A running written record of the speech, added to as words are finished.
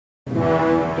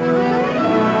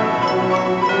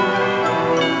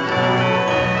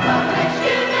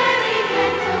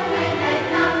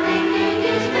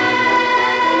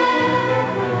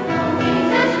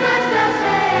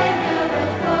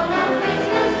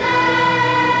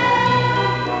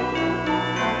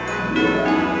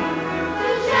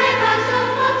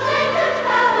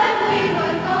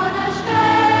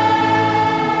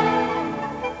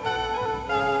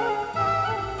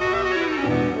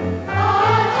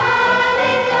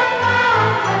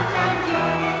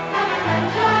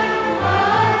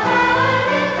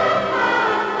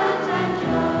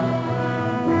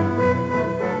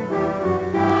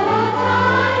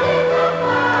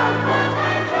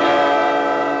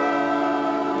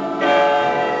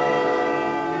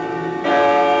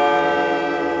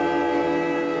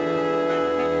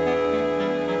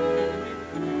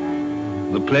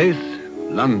place,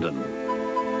 London.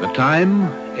 The time,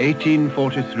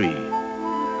 1843.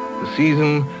 The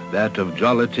season, that of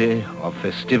jollity, of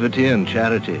festivity and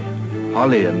charity,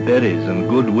 holly and berries and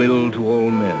goodwill to all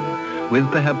men,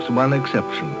 with perhaps one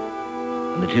exception.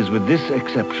 And it is with this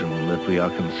exception that we are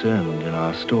concerned in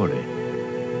our story.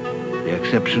 The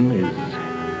exception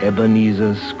is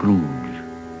Ebenezer Scrooge.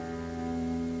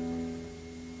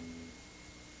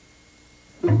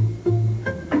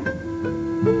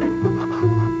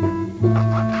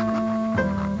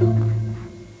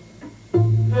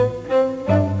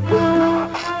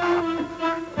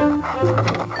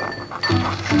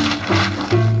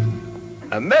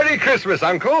 A Merry Christmas,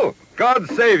 Uncle. God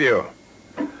save you.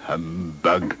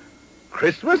 Humbug.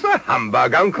 Christmas a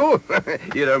humbug, Uncle?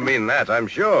 You don't mean that, I'm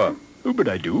sure. Oh, but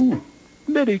I do.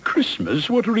 Merry Christmas?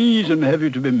 What reason have you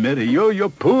to be merry? You're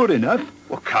poor enough.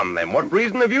 Well, come then, what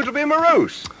reason have you to be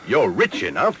morose? You're rich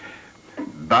enough.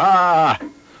 Bah!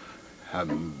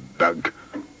 Humbug.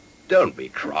 Don't be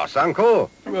cross, Uncle.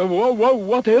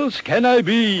 What else can I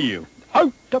be?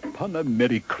 Out upon a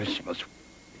Merry Christmas.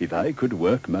 If I could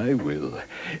work my will,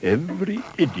 every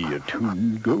idiot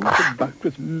who goes about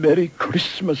with Merry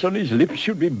Christmas on his lips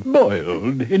should be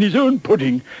boiled in his own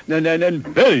pudding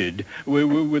and buried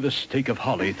with a stake of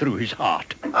holly through his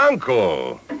heart.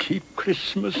 Uncle! Keep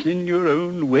Christmas in your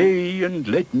own way and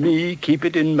let me keep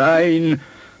it in mine.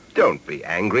 Don't be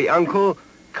angry, Uncle.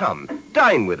 Come,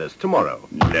 dine with us tomorrow.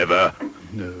 Never.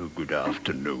 No, good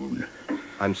afternoon.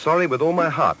 I'm sorry with all my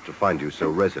heart to find you so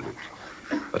resolute.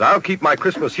 But I'll keep my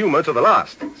Christmas humor to the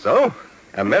last. So,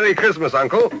 a Merry Christmas,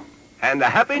 Uncle, and a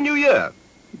Happy New Year.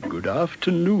 Good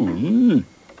afternoon.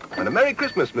 And a Merry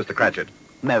Christmas, Mr. Cratchit.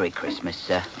 Merry Christmas,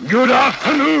 sir. Good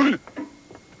afternoon.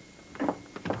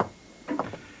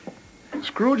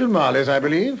 Scrooge and Marley's, I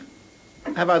believe.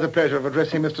 Have I the pleasure of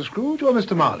addressing Mr. Scrooge or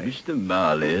Mr. Marley? Mr.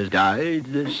 Marley has died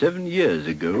 7 years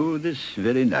ago this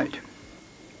very night.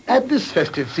 At this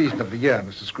festive season of the year,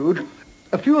 Mr. Scrooge,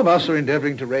 a few of us are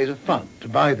endeavouring to raise a fund to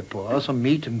buy the poor some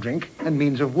meat and drink and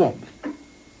means of warmth.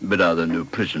 But are there no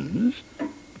prisons?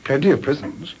 Plenty of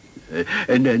prisons.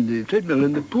 And the treadmill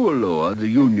and the poor law, the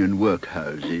union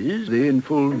workhouses, they in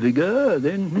full vigour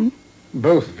then?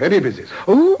 Both very busy, sir.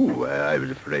 Oh, I was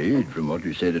afraid from what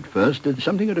you said at first that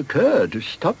something had occurred to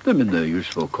stop them in their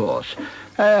useful course.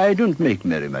 I don't make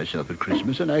merry myself at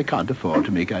Christmas, and I can't afford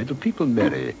to make idle people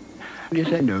merry.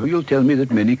 Yes, I know. You'll tell me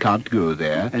that many can't go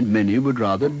there, and many would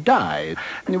rather die.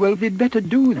 Well, we'd better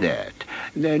do that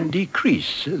than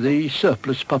decrease the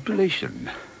surplus population.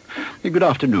 Good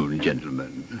afternoon,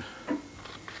 gentlemen.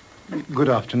 Good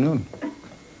afternoon.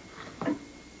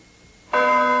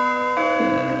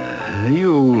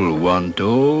 You'll want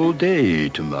all day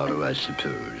tomorrow, I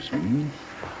suppose,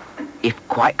 If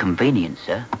quite convenient,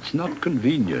 sir. It's not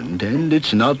convenient, and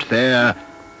it's not fair.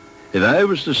 If I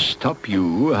was to stop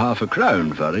you half a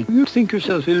crown for it, you'd think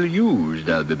yourself ill-used,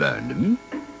 I'll be bound,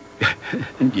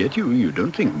 And yet you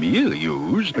don't think me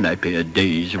ill-used when I pay a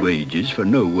day's wages for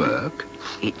no work.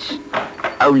 It's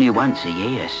only once a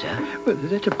year, sir. Well,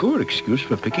 that's a poor excuse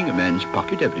for picking a man's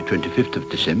pocket every 25th of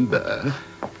December.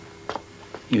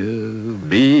 You'll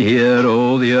be here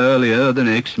all the earlier the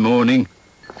next morning.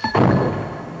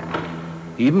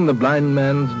 Even the blind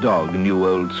man's dog knew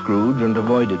old Scrooge and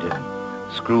avoided him.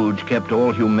 Scrooge kept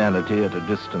all humanity at a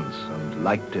distance and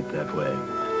liked it that way.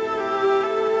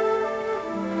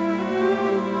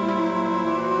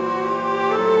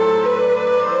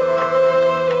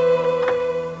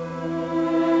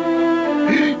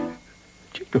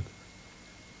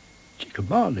 Jacob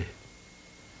Marley.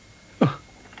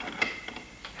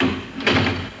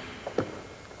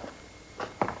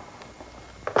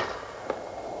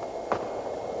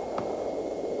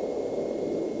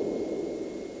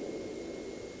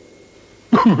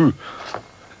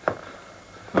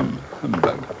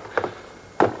 Humbug.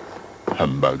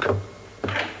 Humbug.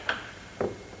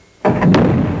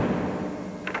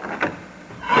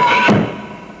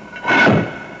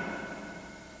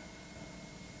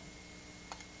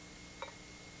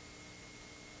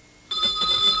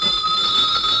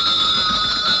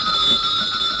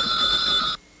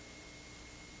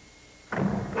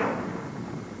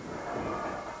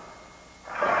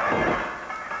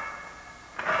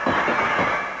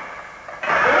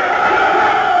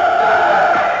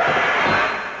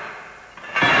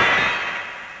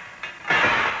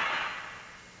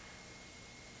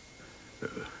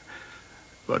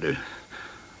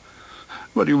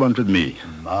 What do you want with me?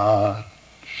 March.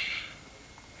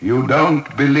 You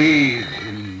don't believe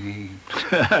in me.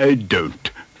 I don't.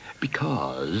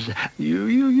 Because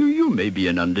you may be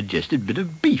an undigested bit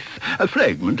of beef, a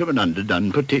fragment of an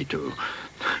underdone potato.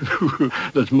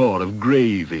 There's more of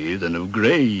gravy than of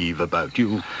grave about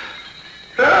you.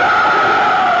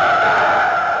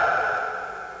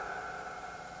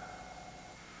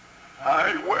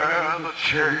 I wear the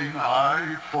chain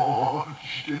I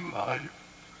forged in life.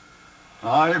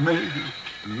 I made it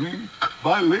link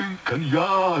by link and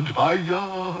yard by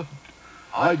yard.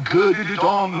 I girded it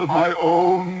on of my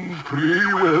own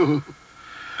free will,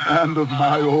 and of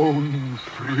my own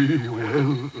free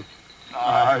will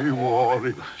I wore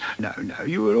it. Now,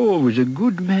 you were always a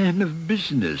good man of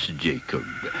business, Jacob.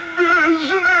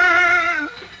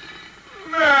 Business!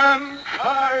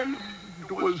 Mankind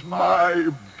was my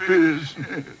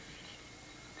business.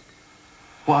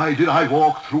 Why did I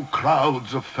walk through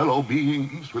crowds of fellow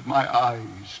beings with my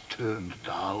eyes turned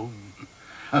down,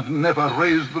 and never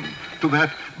raise them to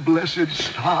that blessed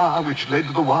star which led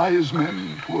the wise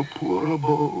men to a poor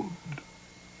abode?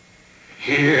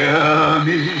 Hear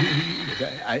me.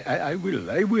 I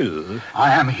will.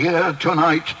 I am here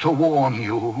tonight to warn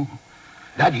you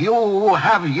that you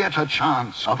have yet a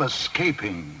chance of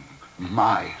escaping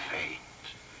my fate.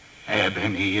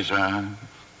 Ebenezer,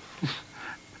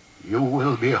 you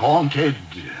will be haunted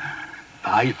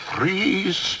by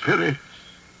 3 spirits.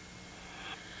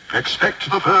 Expect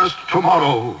the first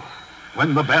tomorrow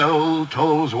when the bell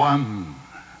tolls 1.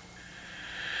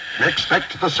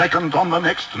 Expect the second on the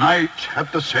next night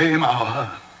at the same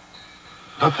hour.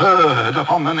 The third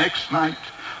upon the next night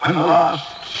when the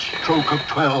last stroke of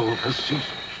 12 has ceased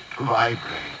to vibrate.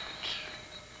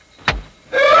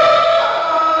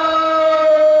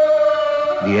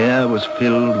 The air was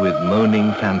filled with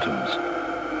moaning phantoms.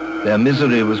 Their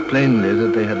misery was plainly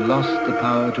that they had lost the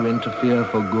power to interfere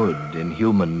for good in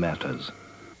human matters.